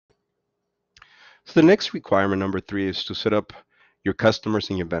So the next requirement, number 3, is to set up your customers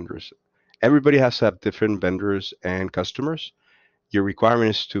and your vendors. Everybody has to have different vendors and customers. Your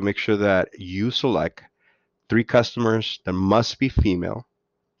requirement is to make sure that you select 3 customers that must be female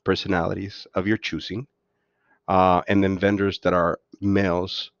personalities of your choosing, and then vendors that are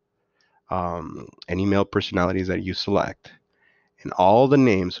males, any male personalities that you select. And all the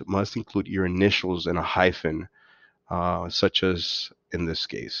names must include your initials and a hyphen, such as in this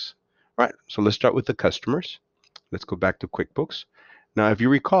case. All right, so let's start with the customers. Let's go back to QuickBooks. Now, if you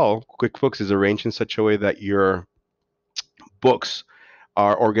recall, QuickBooks is arranged in such a way that your books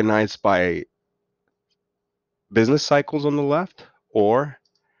are organized by business cycles on the left, or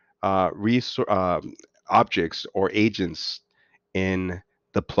objects or agents in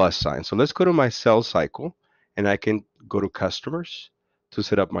the plus sign. So let's go to my sales cycle, and I can go to customers to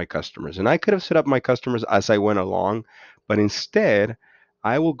set up my customers. And I could have set up my customers as I went along, but instead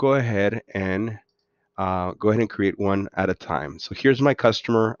I will go ahead and create one at a time. So here's my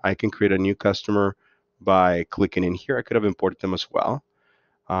customer. I can create a new customer by clicking in here. I could have imported them as well.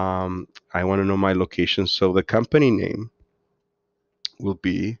 I want to know my location. So the company name will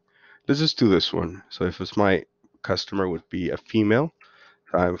be, let's just do this one. So if it's my customer, would be a female.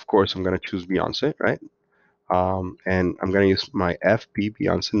 Of course, I'm going to choose Beyonce, right? And I'm going to use my FB,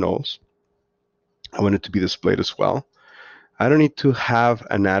 Beyonce Knowles. I want it to be displayed as well. I don't need to have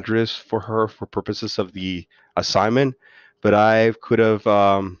an address for her for purposes of the assignment, but I could have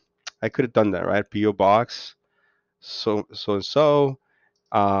done that, right? PO box, so and so.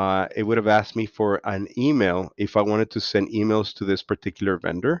 It would have asked me for an email if I wanted to send emails to this particular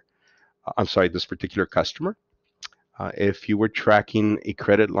vendor. I'm sorry, this particular customer. If you were tracking a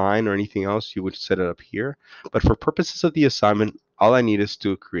credit line or anything else, you would set it up here. But for purposes of the assignment, all I need is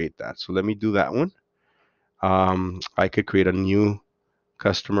to create that. So let me do that one. I could create a new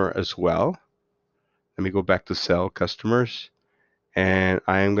customer as well. Let me go back to sell customers, and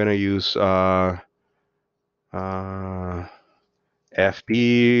I am going to use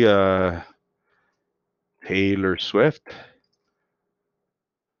FB Taylor Swift.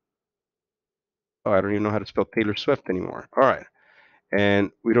 Oh, I don't even know how to spell Taylor Swift anymore. All right. And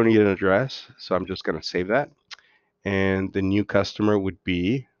we don't need an address, so I'm just going to save that. And the new customer would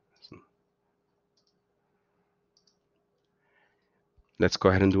be, let's go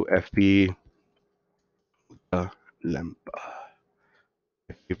ahead and do FB Lempa,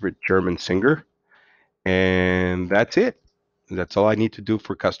 my favorite German singer. And that's it. That's all I need to do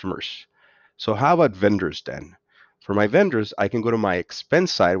for customers. So how about vendors then? For my vendors, I can go to my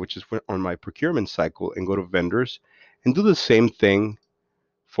expense side, which is on my procurement cycle, and go to vendors and do the same thing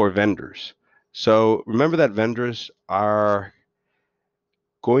for vendors. So remember that vendors are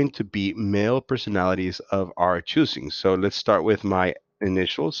going to be male personalities of our choosing. So let's start with my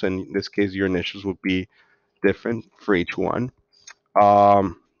initials, and in this case, your initials will be different for each one.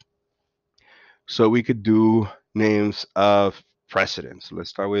 So we could do names of presidents. So let's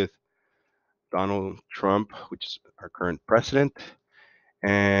start with Donald Trump, which is our current president.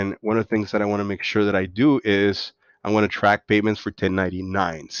 And one of the things that I want to make sure that I do is I want to track payments for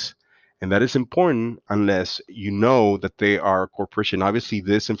 1099s. And that is important unless you know that they are a corporation. Obviously,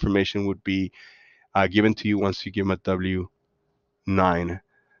 this information would be given to you once you give them a W-9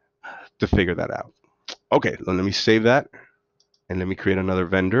 to figure that out. Okay, let me save that. And let me create another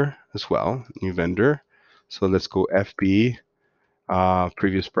vendor as well, new vendor. So let's go FB.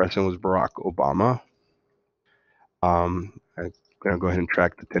 Previous president was Barack Obama. I'm going to go ahead and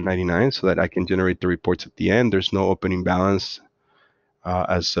track the 1099 so that I can generate the reports at the end. There's no opening balance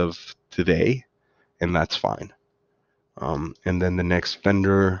as of today, and that's fine. And then the next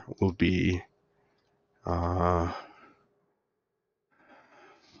vendor will be to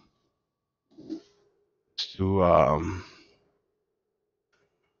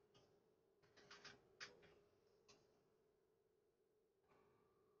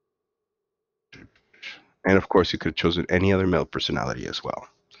and of course you could have chosen any other male personality as well.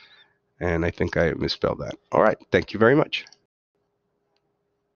 And I think I misspelled that. All right, thank you very much.